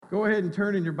Go ahead and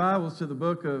turn in your Bibles to the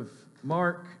book of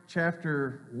Mark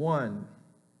chapter 1.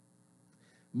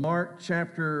 Mark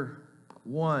chapter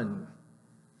 1.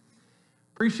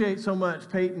 Appreciate so much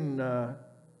Peyton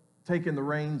taking the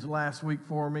reins last week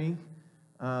for me.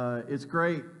 It's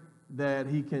great that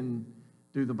he can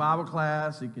do the Bible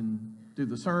class, he can do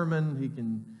the sermon, he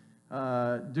can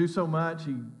do so much.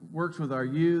 He works with our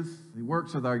youth, he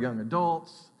works with our young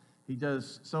adults, he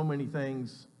does so many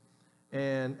things.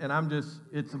 And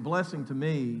it's a blessing to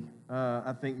me,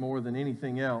 I think, more than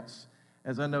anything else,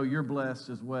 as I know you're blessed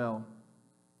as well.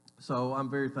 So I'm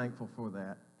very thankful for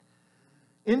that.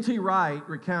 N.T. Wright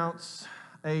recounts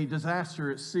a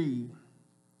disaster at sea,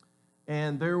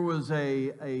 and there was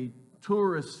a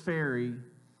tourist ferry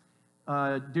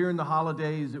during the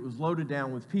holidays. It was loaded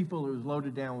down with people, it was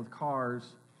loaded down with cars,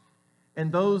 and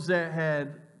those that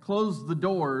had closed the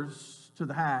doors to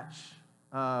the hatch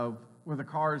where the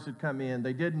cars had come in,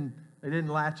 they didn't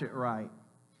latch it right.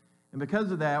 And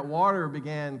because of that, water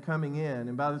began coming in,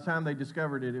 and by the time they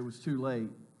discovered it, it was too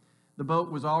late. The boat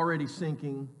was already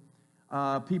sinking.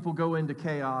 People go into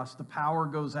chaos. The power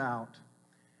goes out,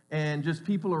 and just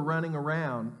people are running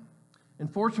around.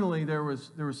 And fortunately, there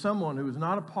was someone who was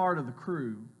not a part of the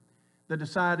crew that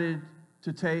decided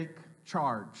to take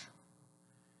charge,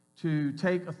 to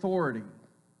take authority.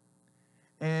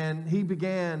 And he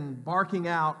began barking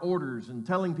out orders and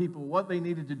telling people what they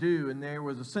needed to do. And there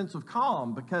was a sense of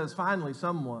calm because finally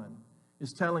someone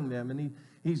is telling them. And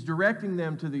he's directing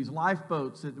them to these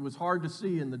lifeboats that it was hard to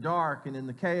see in the dark and in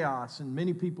the chaos. And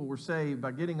many people were saved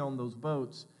by getting on those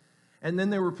boats. And then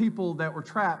there were people that were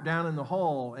trapped down in the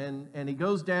hull. And he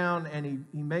goes down and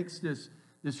he makes this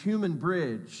human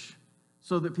bridge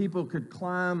so that people could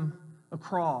climb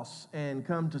across and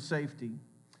come to safety.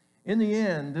 In the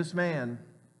end, this man,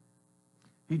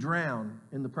 he drowned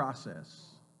in the process.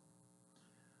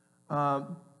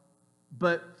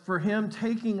 But for him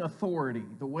taking authority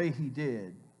the way he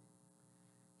did,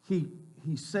 he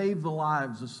saved the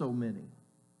lives of so many.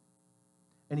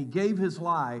 And he gave his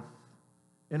life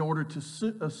in order to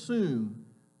assume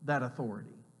that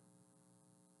authority.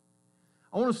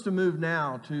 I want us to move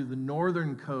now to the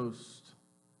northern coast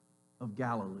of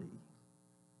Galilee.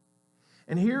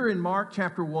 And here in Mark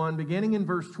chapter 1, beginning in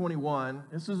verse 21,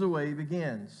 this is the way he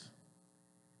begins.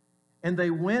 And they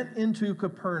went into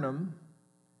Capernaum,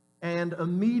 and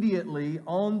immediately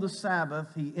on the Sabbath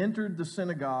he entered the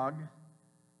synagogue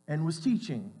and was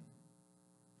teaching.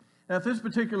 Now at this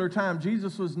particular time,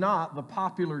 Jesus was not the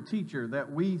popular teacher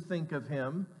that we think of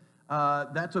him.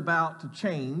 That's about to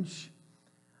change.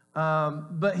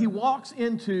 But he walks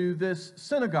into this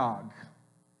synagogue.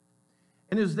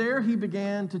 And as there he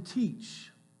began to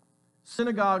teach.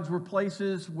 Synagogues were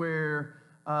places where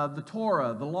the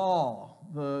Torah, the law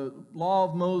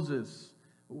of Moses,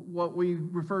 what we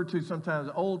refer to sometimes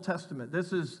the Old Testament,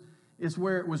 this is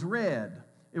where it was read.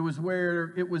 It was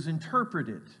where it was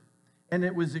interpreted and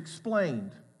it was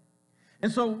explained.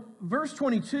 And so verse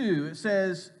 22, it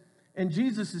says, and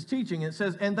Jesus is teaching, it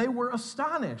says, and they were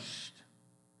astonished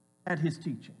at his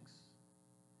teaching.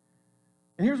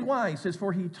 And here's why. He says,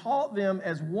 for he taught them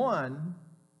as one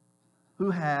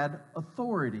who had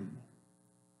authority,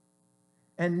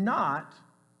 and not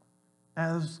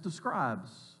as the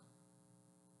scribes.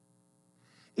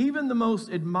 Even the most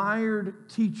admired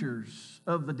teachers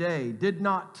of the day did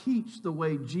not teach the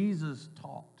way Jesus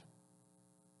taught.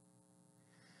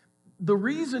 The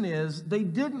reason is they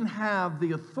didn't have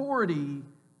the authority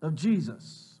of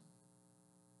Jesus.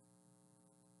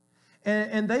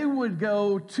 And they would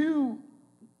go to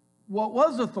what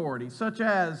was authority, such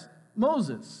as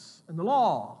Moses and the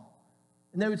law.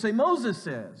 And they would say, Moses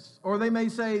says. Or they may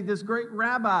say, this great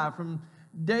rabbi from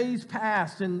days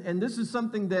past. And this is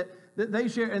something that they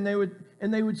share. And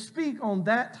they would speak on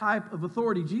that type of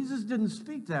authority. Jesus didn't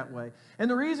speak that way.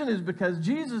 And the reason is because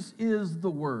Jesus is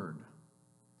the Word.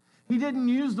 He didn't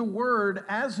use the Word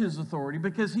as his authority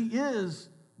because he is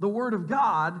the Word of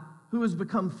God who has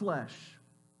become flesh.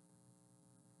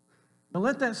 Now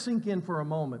let that sink in for a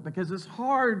moment because it's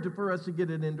hard for us to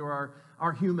get it into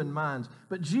our human minds.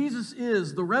 But Jesus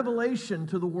is the revelation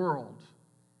to the world.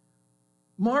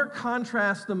 Mark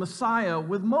contrasts the Messiah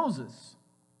with Moses.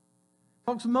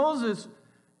 Folks, Moses,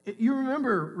 you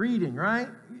remember reading, right?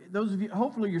 Those of you,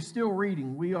 hopefully you're still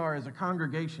reading. We are as a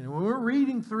congregation. And when we're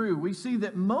reading through, we see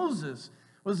that Moses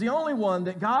was the only one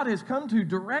that God has come to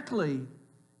directly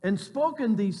and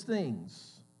spoken these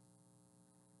things.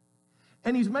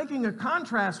 And he's making a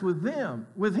contrast with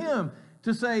him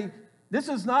to say, this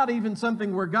is not even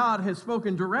something where God has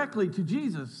spoken directly to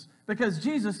Jesus, because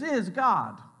Jesus is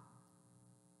God.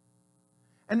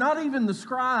 And not even the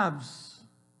scribes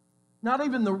Not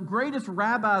even the greatest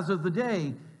rabbis of the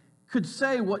day could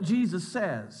say what Jesus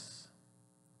says,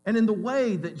 and in the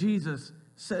way that Jesus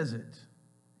says it.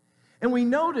 And we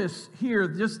notice here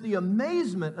just the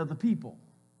amazement of the people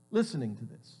listening to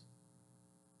this.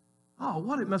 Oh,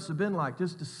 what it must have been like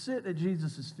just to sit at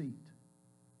Jesus' feet.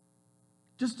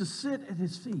 Just to sit at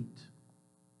his feet.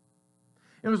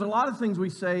 And there's a lot of things we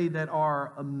say that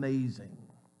are amazing.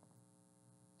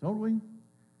 Don't we?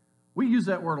 We use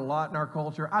that word a lot in our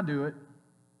culture. I do it.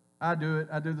 I do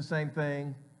the same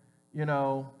thing. When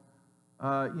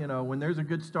there's a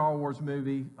good Star Wars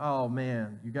movie, oh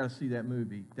man, you got to see that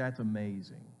movie. That's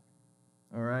amazing.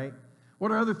 All right?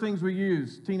 What are other things we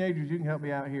use? Teenagers, you can help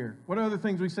me out here. What are other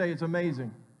things we say it's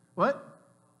amazing? What?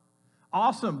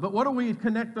 Awesome. But what do we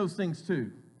connect those things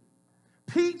to?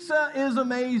 Pizza is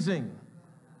amazing.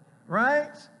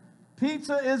 Right?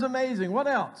 Pizza is amazing. What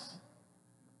else?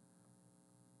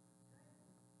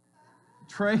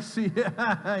 Tracy,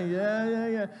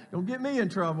 yeah. Don't get me in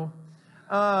trouble.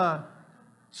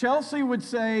 Chelsea would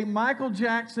say Michael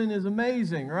Jackson is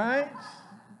amazing, right?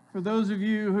 For those of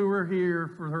you who were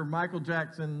here for her Michael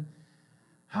Jackson,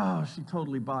 oh, she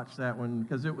totally botched that one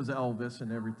because it was Elvis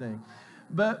and everything.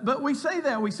 But we say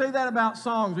that. We say that about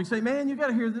songs. We say, man, you got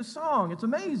to hear this song. It's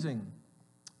amazing.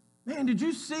 Man, did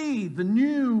you see the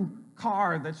new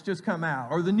car that's just come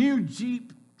out? Or the new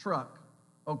Jeep truck?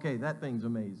 Okay, that thing's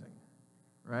amazing.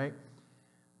 Right?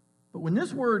 But when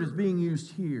this word is being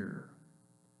used here,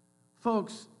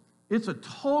 folks, it's a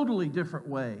totally different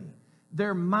way.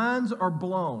 Their minds are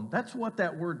blown. That's what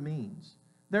that word means.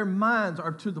 Their minds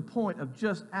are to the point of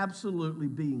just absolutely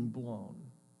being blown.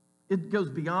 It goes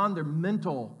beyond their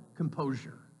mental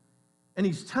composure. And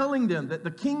he's telling them that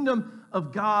the kingdom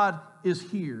of God is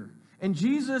here. And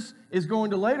Jesus is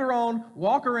going to later on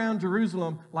walk around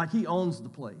Jerusalem like he owns the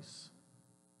place.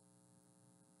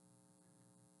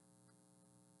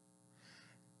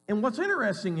 And what's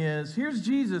interesting is, here's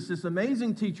Jesus, this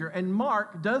amazing teacher, and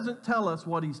Mark doesn't tell us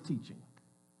what he's teaching.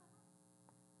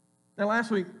 Now,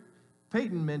 last week,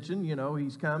 Peyton mentioned,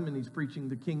 he's come and he's preaching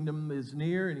the kingdom is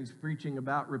near, and he's preaching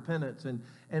about repentance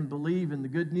and believe in the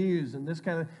good news and this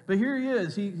kind of, but here he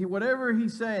is, he whatever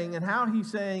he's saying and how he's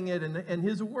saying it and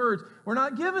his words, we're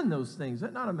not given those things.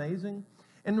 Isn't that not amazing?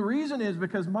 And the reason is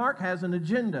because Mark has an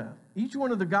agenda. Each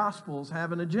one of the Gospels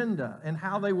have an agenda and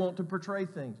how they want to portray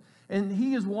things. And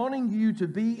he is wanting you to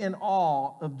be in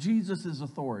awe of Jesus'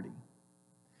 authority.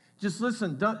 Just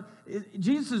listen,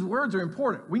 Jesus' words are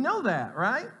important. We know that,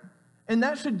 right? And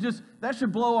that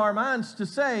should blow our minds to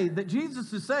say that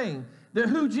Jesus is saying that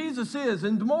who Jesus is,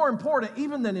 and more important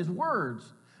even than his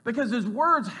words, because his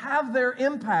words have their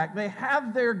impact. They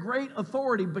have their great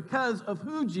authority because of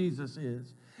who Jesus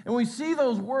is. And we see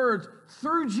those words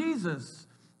through Jesus,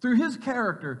 through his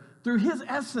character, through his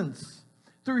essence,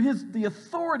 through the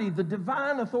authority, the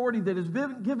divine authority that is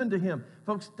given to him.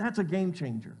 Folks, that's a game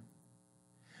changer.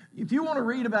 If you want to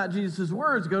read about Jesus'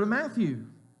 words, go to Matthew.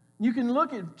 You can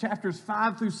look at chapters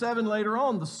 5 through 7 later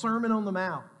on, the Sermon on the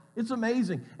Mount. It's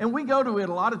amazing. And we go to it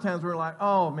a lot of times, we're like,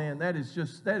 oh man, that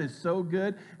is so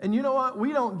good. And you know what?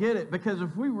 We don't get it, because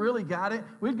if we really got it,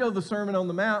 we'd go to the Sermon on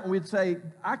the Mount and we'd say,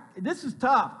 this is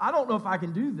tough. I don't know if I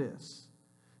can do this.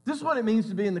 This is what it means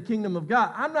to be in the kingdom of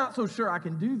God. I'm not so sure I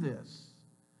can do this.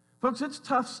 Folks, it's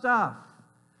tough stuff.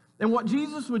 And what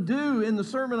Jesus would do in the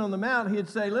Sermon on the Mount, he'd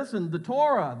say, listen, the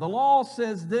Torah, the law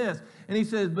says this. And he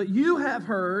says, but you have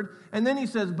heard. And then he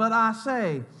says, but I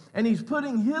say. And he's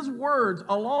putting his words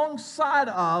alongside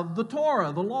of the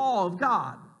Torah, the law of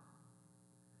God.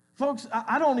 Folks,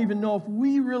 I don't even know if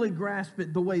we really grasp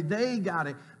it the way they got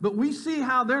it, but we see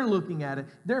how they're looking at it.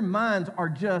 Their minds are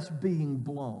just being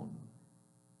blown.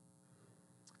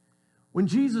 When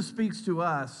Jesus speaks to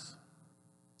us,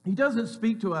 he doesn't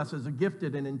speak to us as a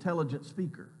gifted and intelligent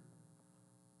speaker.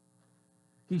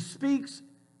 He speaks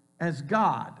as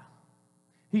God.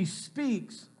 He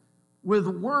speaks with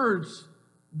words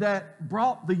that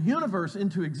brought the universe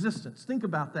into existence. Think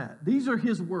about that. These are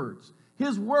his words.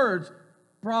 His words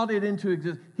brought it into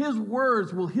existence. His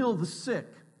words will heal the sick.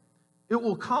 It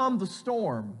will calm the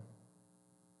storm.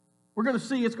 We're going to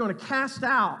see it's going to cast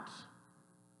out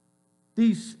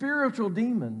these spiritual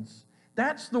demons.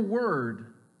 That's the word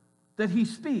that he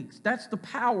speaks. That's the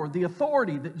power, the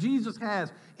authority that Jesus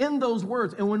has in those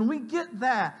words. And when we get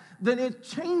that, then it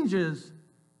changes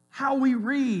how we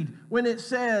read when it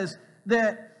says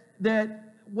that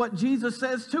what Jesus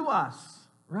says to us,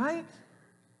 right?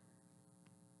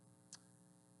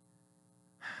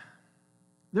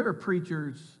 There are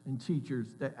preachers and teachers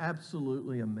that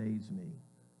absolutely amaze me.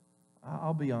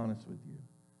 I'll be honest with you.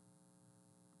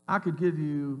 I could give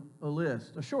you a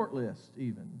list, a short list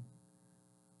even,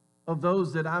 of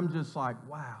those that I'm just like,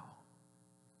 wow,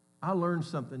 I learned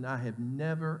something I have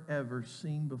never, ever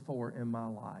seen before in my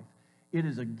life. It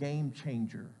is a game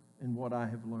changer in what I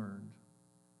have learned.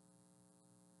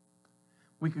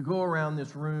 We could go around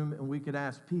this room and we could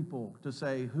ask people to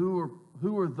say, who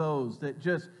are those that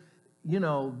just,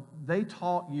 they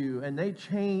taught you and they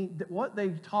changed, what they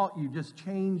taught you just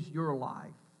changed your life.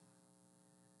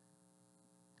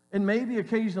 And maybe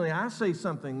occasionally I say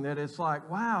something that it's like,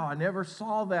 wow, I never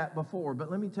saw that before.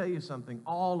 But let me tell you something,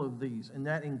 all of these, and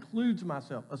that includes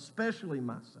myself, especially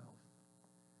myself,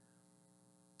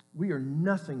 we are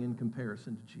nothing in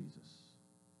comparison to Jesus.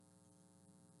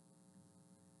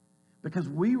 Because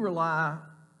we rely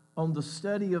on the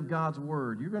study of God's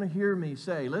Word. You're going to hear me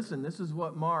say, listen, this is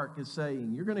what Mark is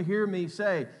saying. You're going to hear me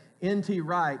say, N.T.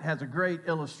 Wright has a great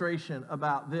illustration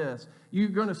about this. You're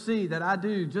going to see that I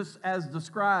do just as the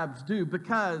scribes do,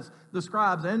 because the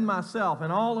scribes and myself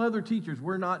and all other teachers,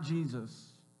 we're not Jesus.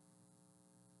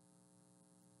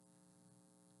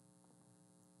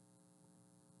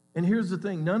 And here's the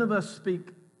thing, none of us speak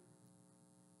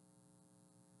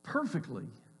perfectly.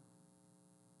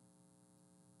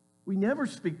 We never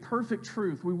speak perfect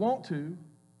truth. We want to.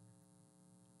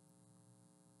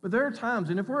 But there are times,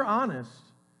 and if we're honest,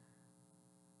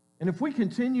 and if we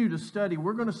continue to study,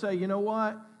 we're going to say, you know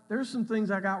what? There's some things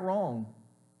I got wrong.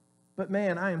 But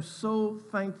man, I am so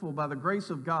thankful by the grace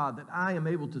of God that I am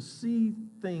able to see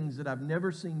things that I've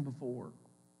never seen before.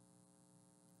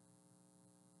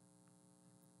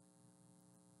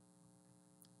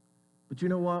 But you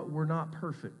know what? We're not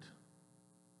perfect.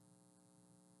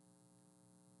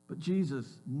 But Jesus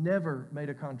never made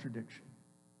a contradiction.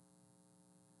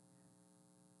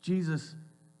 Jesus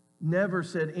never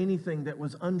said anything that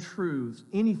was untrue,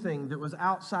 anything that was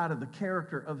outside of the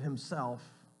character of himself.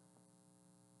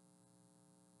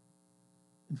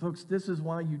 And folks, this is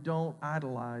why you don't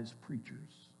idolize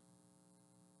preachers.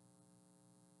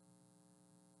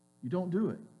 You don't do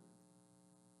it.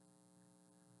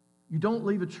 You don't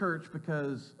leave a church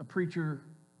because a preacher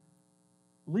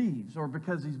leaves or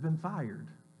because he's been fired.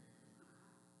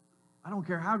 I don't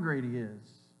care how great he is.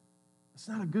 It's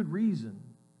not a good reason.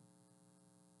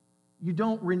 You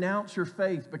don't renounce your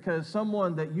faith because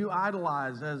someone that you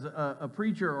idolize as a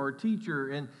preacher or a teacher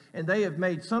and they have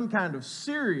made some kind of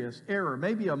serious error,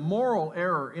 maybe a moral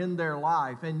error in their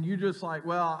life, and you just like,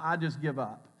 well, I just give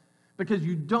up. Because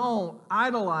you don't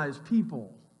idolize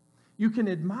people. You can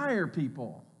admire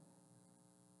people,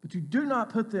 but you do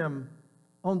not put them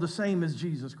on the same as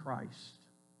Jesus Christ.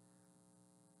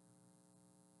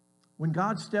 When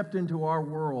God stepped into our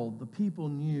world, the people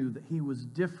knew that he was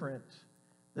different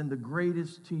than the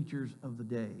greatest teachers of the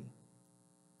day.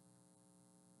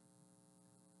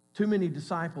 Too many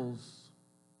disciples,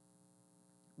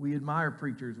 we admire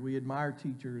preachers, we admire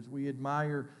teachers, we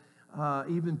admire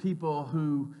even people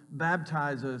who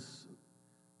baptize us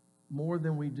more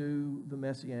than we do the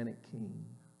Messianic King.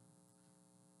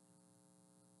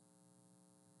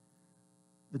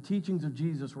 The teachings of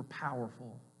Jesus were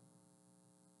powerful.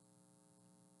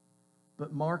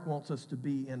 But Mark wants us to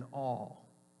be in awe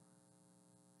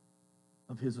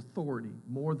of his authority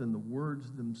more than the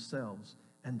words themselves.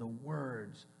 And the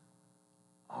words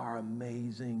are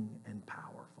amazing and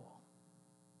powerful.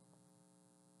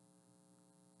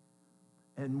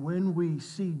 And when we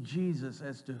see Jesus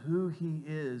as to who he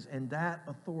is and that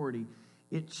authority,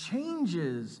 it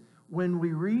changes when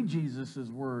we read Jesus'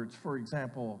 words, for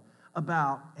example,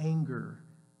 about anger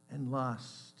and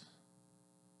lust,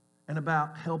 and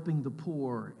about helping the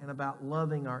poor, and about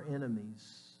loving our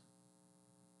enemies,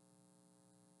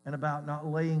 and about not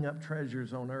laying up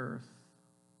treasures on earth.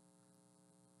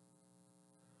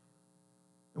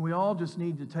 And we all just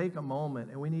need to take a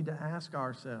moment and we need to ask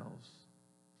ourselves,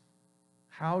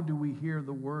 how do we hear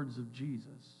the words of Jesus?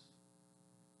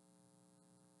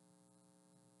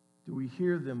 Do we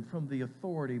hear them from the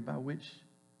authority by which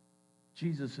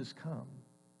Jesus has come?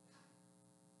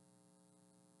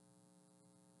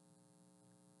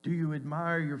 Do you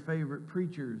admire your favorite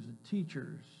preachers and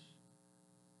teachers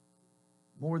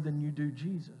more than you do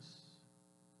Jesus?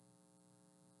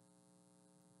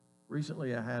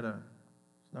 Recently I had it's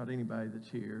not anybody that's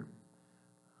here,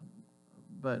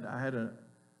 but I had a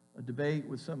debate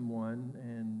with someone,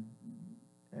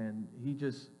 and he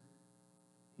just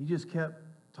kept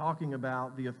talking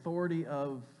about the authority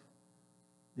of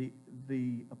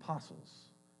the apostles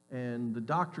and the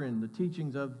doctrine, the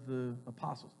teachings of the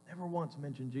apostles. Never once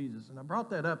mentioned Jesus. And I brought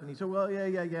that up, and he said, well,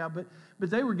 yeah, but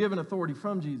they were given authority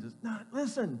from Jesus. No,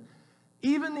 listen,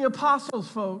 even the apostles,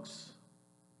 folks,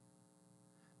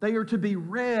 they are to be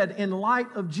read in light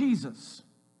of Jesus.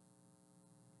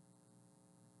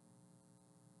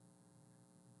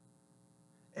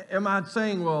 Am I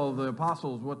saying, well, the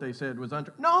apostles, what they said was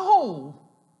untrue? No!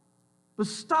 But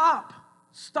stop.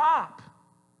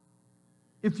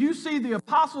 If you see the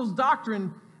apostles'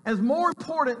 doctrine as more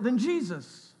important than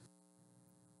Jesus,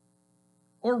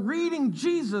 or reading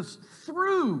Jesus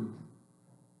through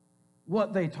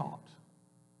what they taught,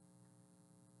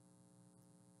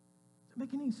 does that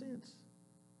make any sense?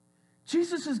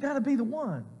 Jesus has got to be the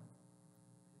one.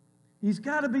 He's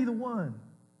got to be the one.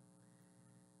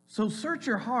 So search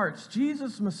your hearts.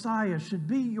 Jesus, Messiah, should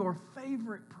be your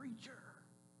favorite preacher.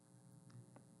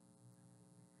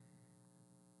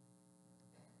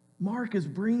 Mark is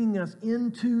bringing us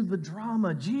into the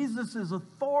drama. Jesus'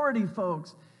 authority,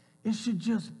 folks, it should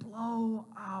just blow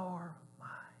our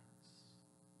minds.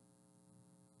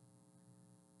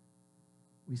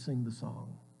 We sing the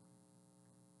song.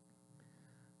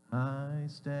 I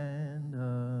stand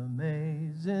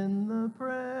amazed in the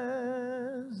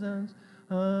presence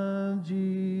of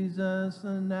Jesus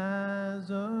the Nazarene,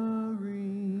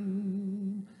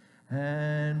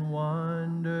 and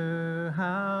wonder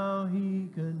how he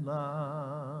could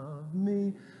love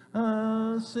me,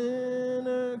 a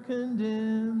sinner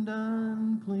condemned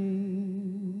unclean.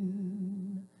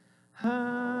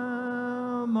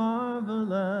 How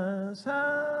marvelous,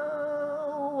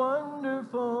 how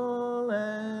wonderful,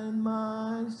 and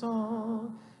my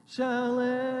song shall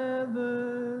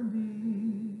ever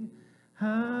be.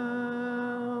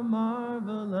 How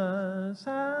marvelous,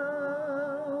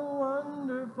 how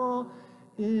wonderful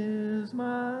is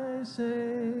my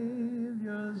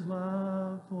Savior's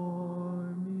love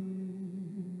for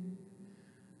me.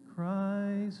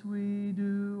 Christ, we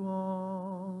do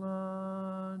all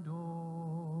adore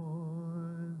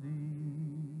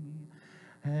thee,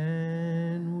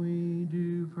 and we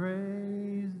do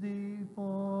praise thee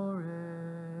forever.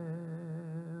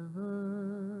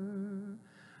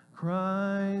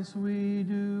 Christ, we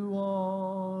do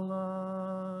all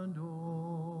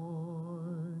adore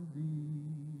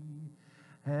thee,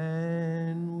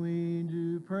 and we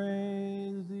do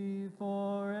praise thee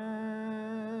forever.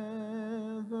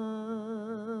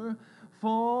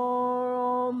 For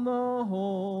on the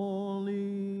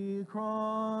holy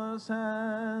cross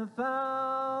hath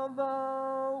thou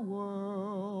the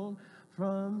world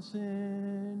from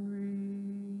sin redeemed.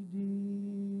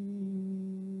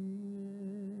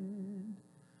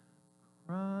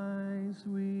 Christ,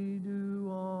 we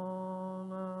do all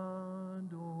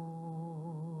adore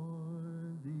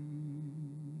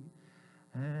thee,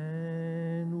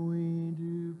 and we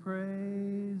do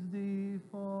praise thee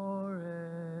forever.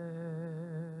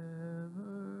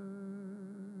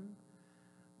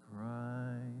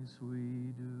 Christ,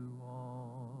 we do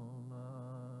all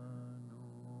adore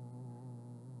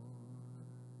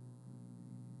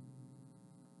thee.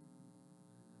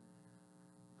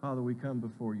 Father, we come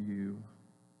before you.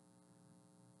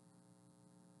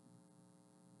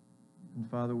 And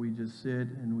Father, we just sit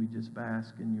and we just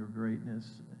bask in your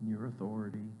greatness and your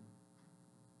authority.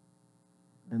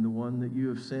 And the one that you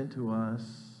have sent to us,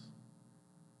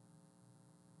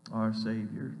 our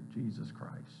Savior, Jesus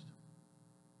Christ.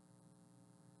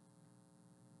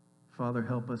 Father,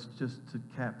 help us just to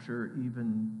capture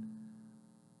even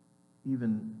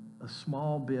a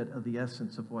small bit of the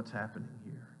essence of what's happening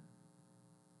here.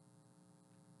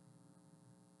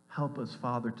 Help us,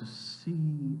 Father, to see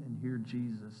and hear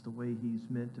Jesus the way he's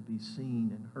meant to be seen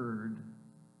and heard.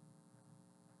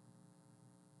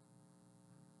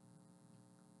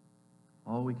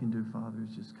 All we can do, Father,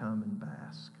 is just come and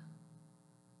bask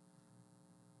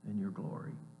in your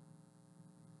glory.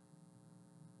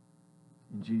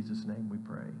 In Jesus' name we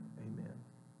pray. Amen.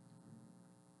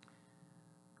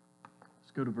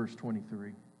 Let's go to verse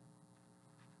 23.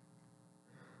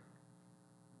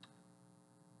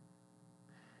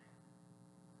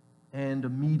 And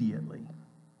immediately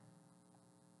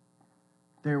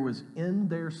there was in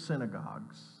their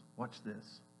synagogues, watch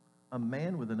this, a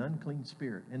man with an unclean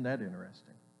spirit. Isn't that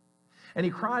interesting? And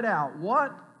he cried out,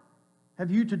 "What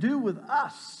have you to do with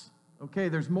us?" Okay,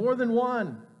 there's more than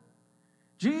one.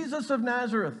 "Jesus of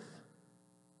Nazareth,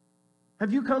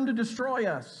 have you come to destroy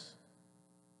us?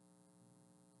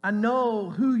 I know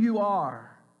who you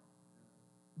are,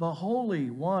 the Holy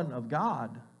One of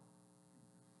God."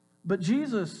 But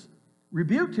Jesus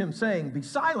rebuked him, saying, "Be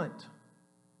silent,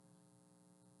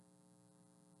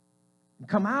 and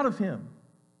come out of him."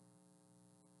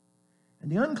 And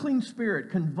the unclean spirit,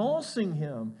 convulsing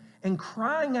him and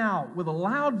crying out with a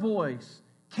loud voice,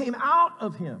 came out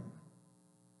of him.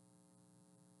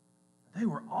 They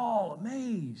were all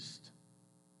amazed,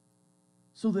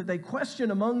 so that they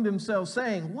questioned among themselves,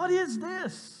 saying, "What is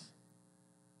this?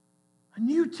 A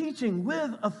new teaching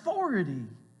with authority.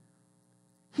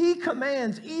 He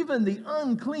commands even the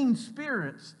unclean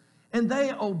spirits, and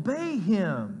they obey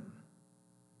him.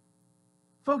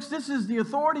 Folks, this is the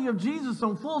authority of Jesus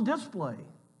on full display.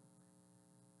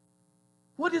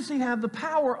 What does he have the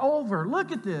power over?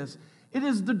 Look at this. It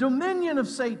is the dominion of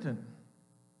Satan.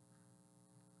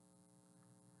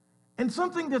 And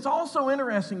something that's also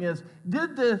interesting is,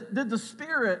 did the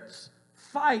spirits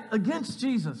fight against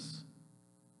Jesus?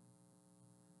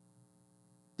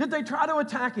 Did they try to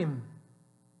attack him?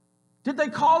 Did they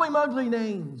call him ugly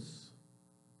names?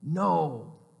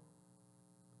 No.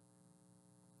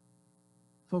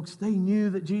 Folks, they knew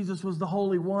that Jesus was the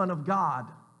Holy One of God.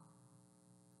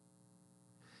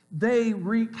 They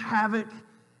wreaked havoc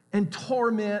and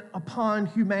torment upon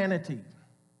humanity.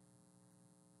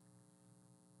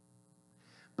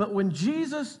 But when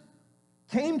Jesus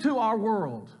came to our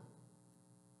world,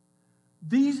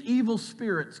 these evil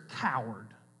spirits cowered.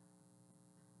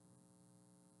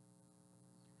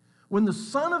 When the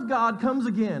Son of God comes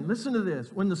again, listen to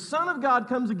this. When the Son of God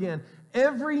comes again,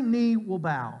 every knee will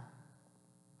bow.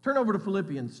 Turn over to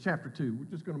Philippians chapter 2. We're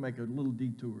just going to make a little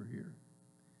detour here.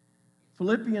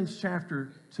 Philippians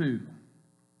chapter 2.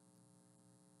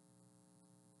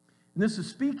 And this is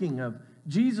speaking of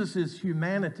Jesus'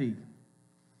 humanity.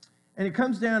 And it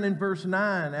comes down in verse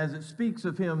 9 as it speaks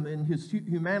of him in his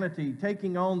humanity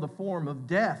taking on the form of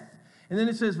death. And then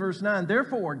it says, verse 9,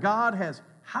 therefore God has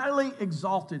highly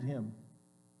exalted him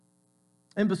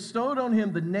and bestowed on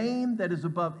him the name that is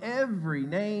above every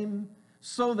name,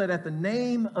 so that at the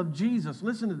name of Jesus,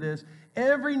 listen to this,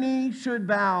 every knee should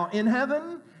bow in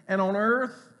heaven and on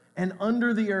earth and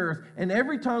under the earth, and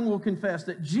every tongue will confess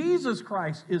that Jesus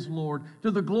Christ is Lord,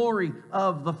 to the glory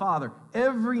of the Father.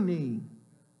 Every knee.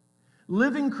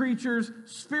 Living creatures,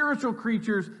 spiritual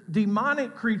creatures,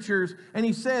 demonic creatures, and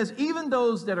he says even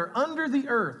those that are under the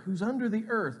earth. Who's under the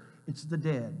earth? It's the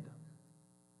dead.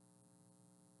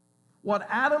 What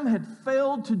Adam had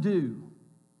failed to do,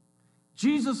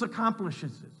 Jesus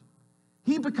accomplishes it.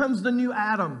 He becomes the new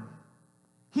Adam.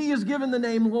 He is given the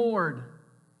name Lord.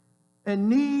 And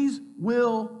knees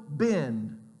will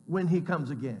bend when he comes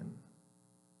again.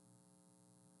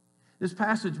 This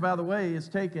passage, by the way, is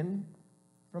taken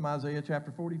from Isaiah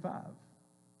chapter 45.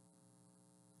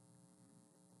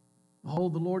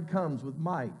 Behold, the Lord comes with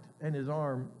might, and his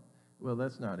arm... Well,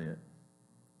 that's not it.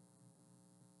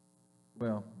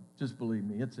 Well, just believe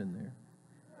me, it's in there.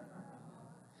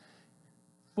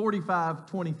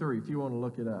 45:23, if you want to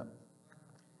look it up.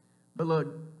 But look,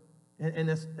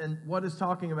 and what it's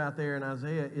talking about there in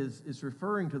Isaiah is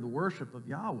referring to the worship of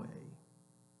Yahweh.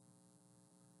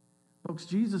 Folks,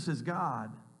 Jesus is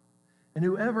God. And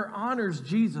whoever honors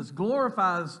Jesus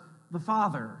glorifies the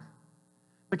Father.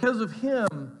 Because of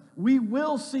him, we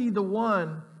will see the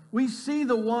one, we see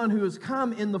the one who has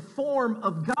come in the form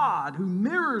of God, who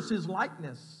mirrors his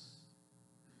likeness.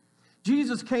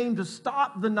 Jesus came to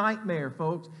stop the nightmare,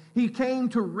 folks. He came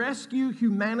to rescue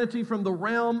humanity from the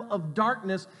realm of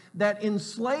darkness that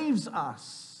enslaves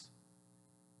us.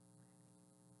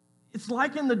 It's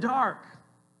like in the dark.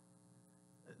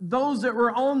 Those that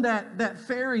were on that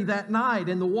ferry that night,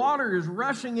 and the water is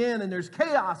rushing in, and there's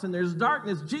chaos, and there's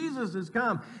darkness. Jesus has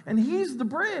come, and he's the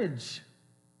bridge.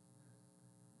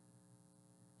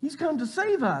 He's come to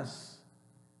save us.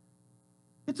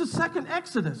 It's a second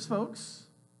Exodus, folks.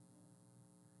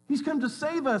 He's come to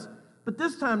save us, but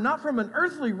this time not from an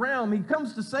earthly realm. He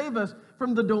comes to save us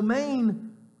from the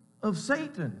domain of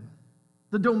Satan,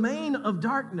 the domain of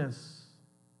darkness.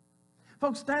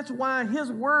 Folks, that's why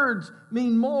his words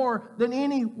mean more than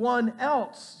anyone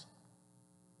else.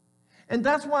 And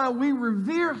that's why we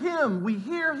revere him, we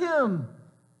hear him,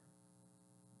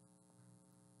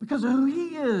 because of who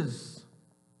he is.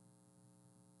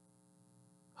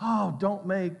 Oh, don't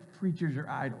make preachers your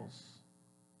idols.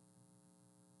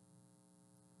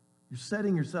 You're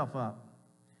setting yourself up.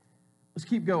 Let's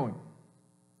keep going.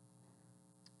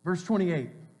 Verse 28.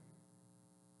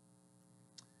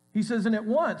 He says, and at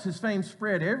once his fame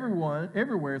spread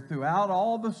everywhere throughout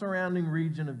all the surrounding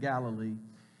region of Galilee.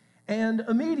 And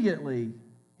immediately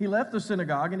he left the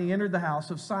synagogue and he entered the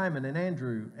house of Simon and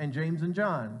Andrew and James and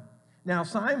John. Now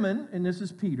Simon, and this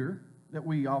is Peter that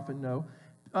we often know,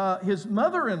 his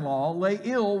mother-in-law lay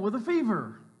ill with a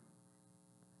fever.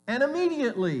 And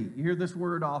immediately, you hear this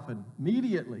word often,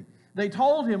 immediately, they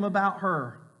told him about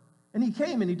her. And he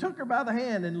came and he took her by the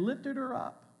hand and lifted her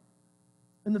up.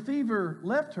 And the fever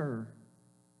left her.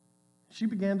 She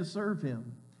began to serve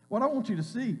him. What I want you to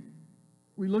see,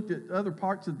 we looked at other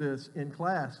parts of this in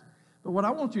class, but what I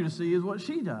want you to see is what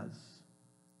she does.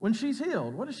 When she's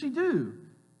healed, what does she do?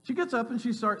 She gets up and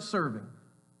she starts serving.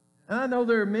 And I know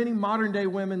there are many modern day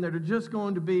women that are just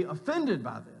going to be offended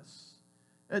by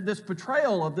this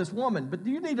portrayal of this woman. But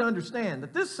you need to understand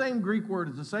that this same Greek word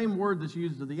is the same word that's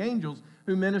used of the angels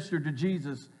who ministered to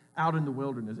Jesus out in the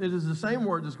wilderness. It is the same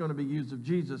word that's going to be used of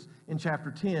Jesus in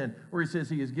chapter 10, where he says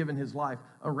he has given his life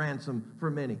a ransom for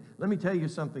many. Let me tell you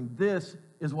something. This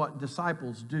is what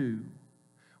disciples do.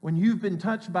 When you've been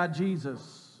touched by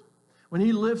Jesus, when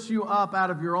he lifts you up out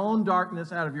of your own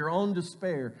darkness, out of your own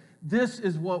despair, this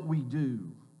is what we do.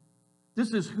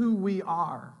 This is who we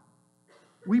are.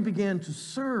 We began to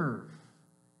serve.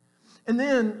 And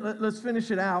then, let's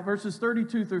finish it out, verses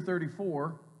 32 through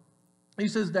 34. He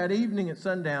says, that evening at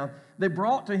sundown, they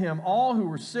brought to him all who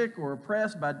were sick or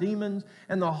oppressed by demons,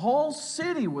 and the whole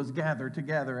city was gathered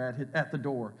together at the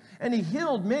door. And he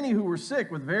healed many who were sick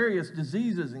with various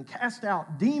diseases and cast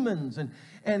out demons,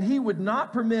 and he would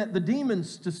not permit the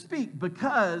demons to speak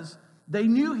because they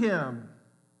knew him.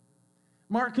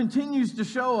 Mark continues to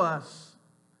show us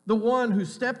the one who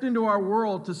stepped into our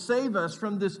world to save us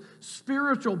from this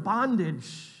spiritual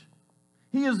bondage.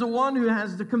 He is the one who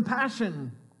has the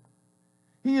compassion.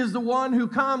 He is the one who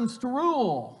comes to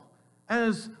rule.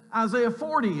 As Isaiah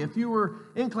 40, if you were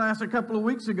in class a couple of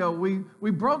weeks ago,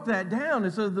 we broke that down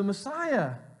as the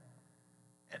Messiah.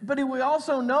 But we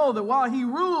also know that while he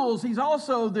rules, he's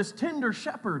also this tender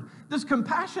shepherd, this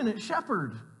compassionate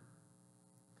shepherd.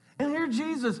 And here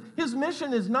Jesus, his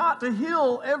mission is not to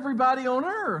heal everybody on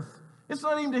earth. It's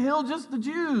not even to heal just the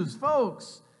Jews,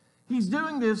 folks. He's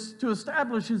doing this to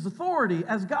establish his authority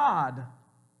as God.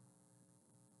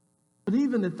 But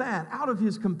even at that, out of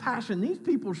his compassion, these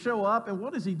people show up, and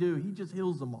what does he do? He just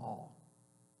heals them all.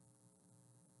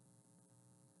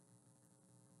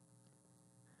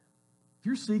 If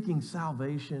you're seeking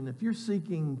salvation, if you're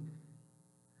seeking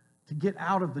to get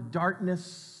out of the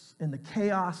darkness and the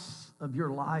chaos of your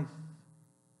life,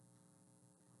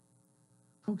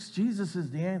 folks, Jesus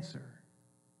is the answer.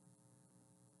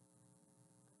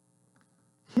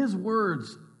 His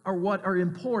words are what are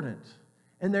important,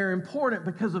 and they're important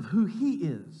because of who he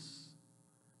is.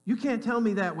 You can't tell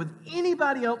me that with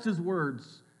anybody else's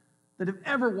words that have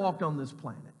ever walked on this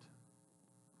planet.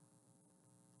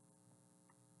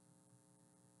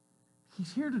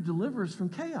 He's here to deliver us from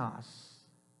chaos.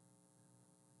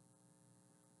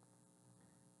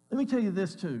 Let me tell you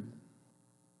this too.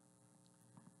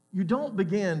 You don't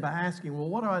begin by asking, well,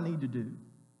 what do I need to do?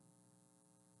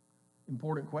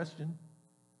 Important question.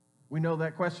 We know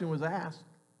that question was asked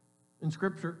in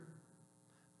Scripture.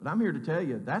 But I'm here to tell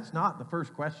you, that's not the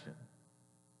first question.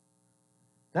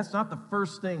 That's not the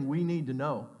first thing we need to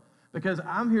know. Because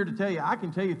I'm here to tell you, I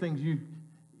can tell you things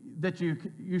that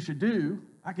you should do.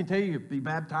 I can tell you to be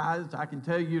baptized. I can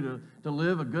tell you to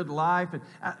live a good life.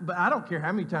 But I don't care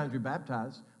how many times you're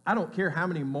baptized. I don't care how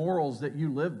many morals that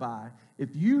you live by. If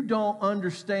you don't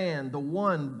understand the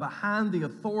one behind the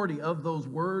authority of those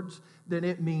words, then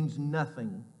it means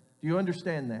nothing. Do you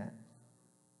understand that?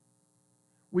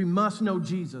 We must know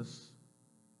Jesus.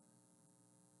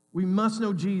 We must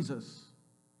know Jesus.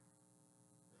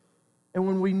 And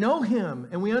when we know him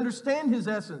and we understand his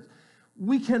essence,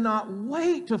 we cannot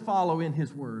wait to follow in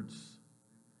his words.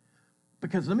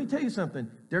 Because let me tell you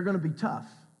something, they're going to be tough.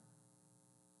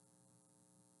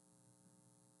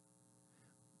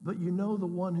 But you know the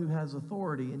one who has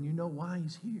authority, and you know why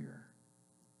he's here.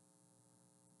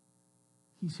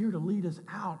 He's here to lead us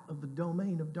out of the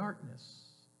domain of darkness.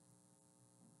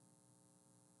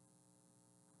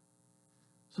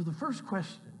 So the first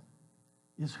question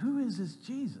is, who is this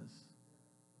Jesus?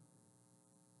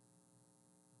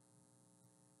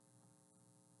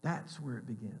 That's where it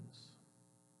begins.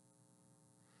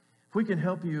 If we can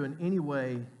help you in any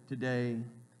way today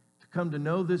to come to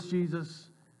know this Jesus,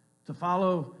 to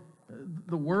follow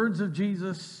the words of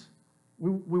Jesus,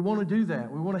 we want to do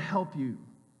that. We want to help you.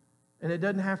 And it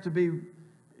doesn't have to be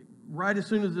right as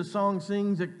soon as the song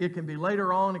sings. It can be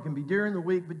later on. It can be during the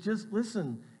week. But just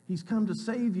listen. He's come to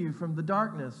save you from the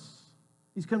darkness.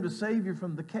 He's come to save you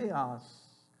from the chaos.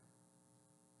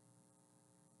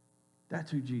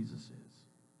 That's who Jesus is.